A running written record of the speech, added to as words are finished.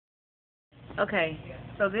Okay,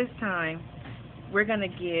 so this time we're going to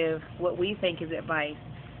give what we think is advice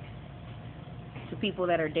to people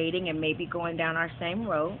that are dating and maybe going down our same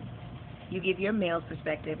road. You give your male's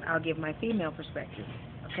perspective, I'll give my female perspective.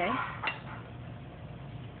 Okay?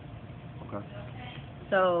 Okay.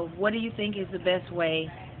 So, what do you think is the best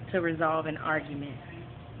way to resolve an argument?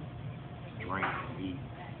 Drink, eat.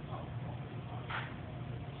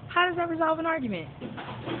 How does that resolve an argument?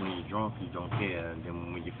 When you're drunk, you don't care, and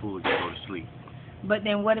then when you're full, you go to sleep. But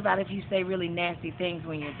then what about if you say really nasty things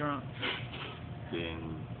when you're drunk?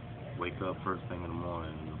 Then wake up first thing in the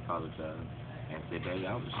morning and apologize and say, baby,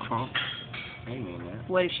 I was drunk. I ain't mean that.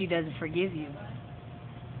 What if she doesn't forgive you?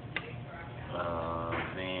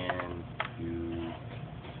 Then you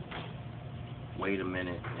wait a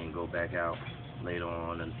minute and go back out later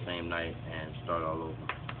on in the same night and start all over.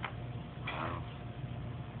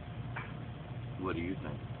 What do you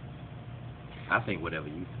think? I think whatever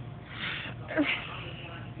you think.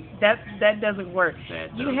 That doesn't work.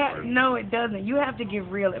 That doesn't work. No, it doesn't. You have to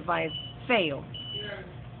give real advice. Fail.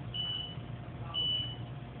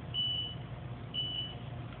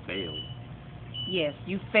 Fail? Yes,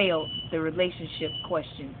 you failed the relationship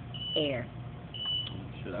question air.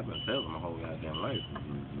 Shit, I've been failing my whole goddamn life.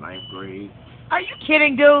 9th grade. Are you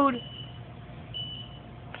kidding, dude?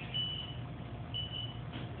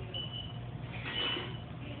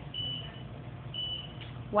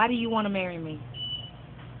 Why do you want to marry me?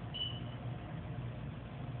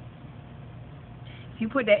 If you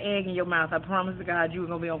put that egg in your mouth, I promise to God you were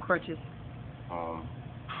going to be on crutches.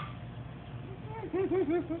 You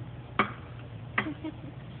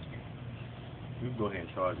can go ahead and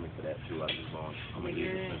charge me for that too. I'm gonna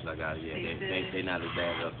use it since I got it. Yeah, they not as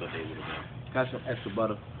bad as I thought they would have been. Got some extra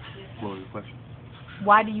butter? What was your question?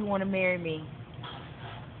 Why do you want to marry me?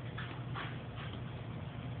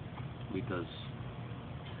 Because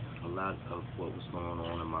a lot of what was going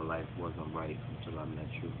on in my life wasn't right until I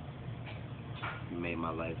met you. You made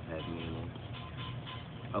my life have meaning.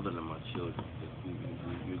 Other than my children,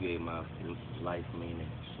 you gave my life meaning.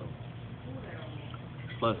 So,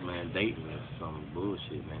 plus, man, dating is some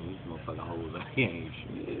bullshit, man. These motherfucking hoes up here ain't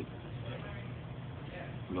shit.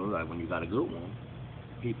 You know, like when you got a good one,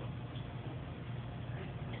 people,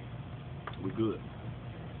 we good.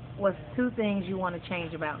 What's 2 things you want to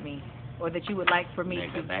change about me, or that you would like for me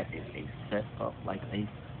to? That is a set up like a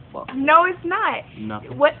fuck. No, it's not.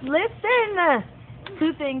 Nothing. What? Listen.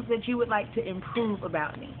 2 things that you would like to improve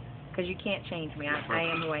about me, because you can't change me. I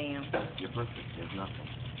am who I am. You're perfect. There's nothing.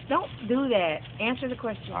 Don't do that. Answer the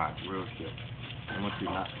question. All right, real shit. I want you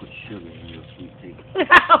not to put sugar in your sweet tea.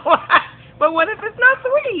 But what if it's not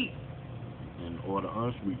sweet? And order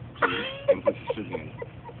unsweet tea and put your sugar in it.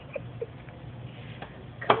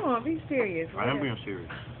 Come on, be serious. I am being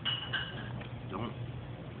serious. Don't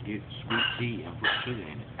get sweet tea and put sugar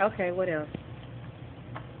in it. Okay, what else?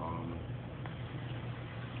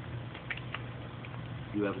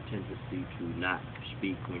 You have a tendency to not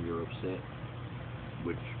speak when you're upset,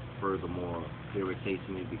 which furthermore irritates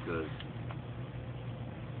me because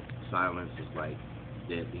silence is like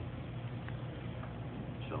deadly.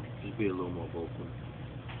 So just be a little more vocal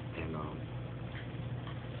and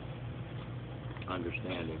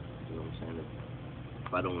understanding. You know what I'm saying?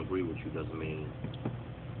 If I don't agree with you, doesn't mean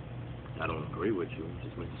I don't agree with you. It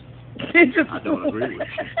just means I don't agree with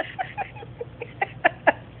you.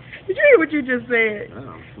 Did you hear what you just said?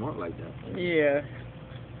 Yeah, I'm smart like that. Yeah.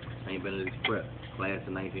 I ain't been to this prep class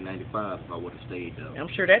in 1995 if I would have stayed though. I'm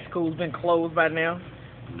sure that school's been closed by now.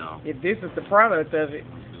 No. If this is the product of it.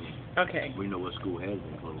 Mm-hmm. Okay. We know what school has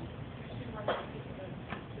been closed.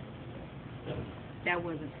 That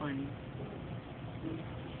wasn't funny.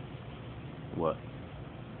 What?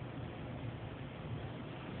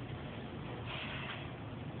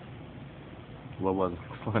 What wasn't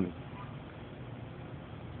funny?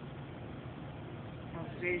 I was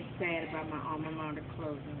very sad about my alma mater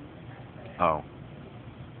closing. Oh.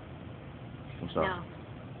 I'm sorry. Now,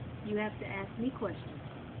 you have to ask me questions.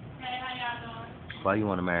 Why you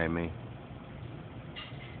want to marry me?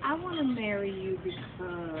 I want to marry you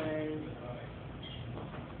because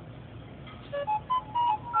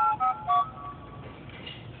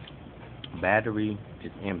Battery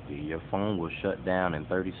is empty. Your phone will shut down in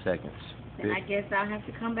 30 seconds. then I guess I'll have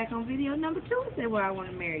to come back on video number 2 and say why I want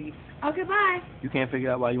to marry you. Okay, bye. You can't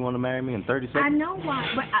figure out why you want to marry me in 30 seconds? I know why,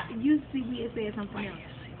 but you see we had said something else.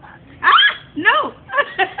 Ah! No!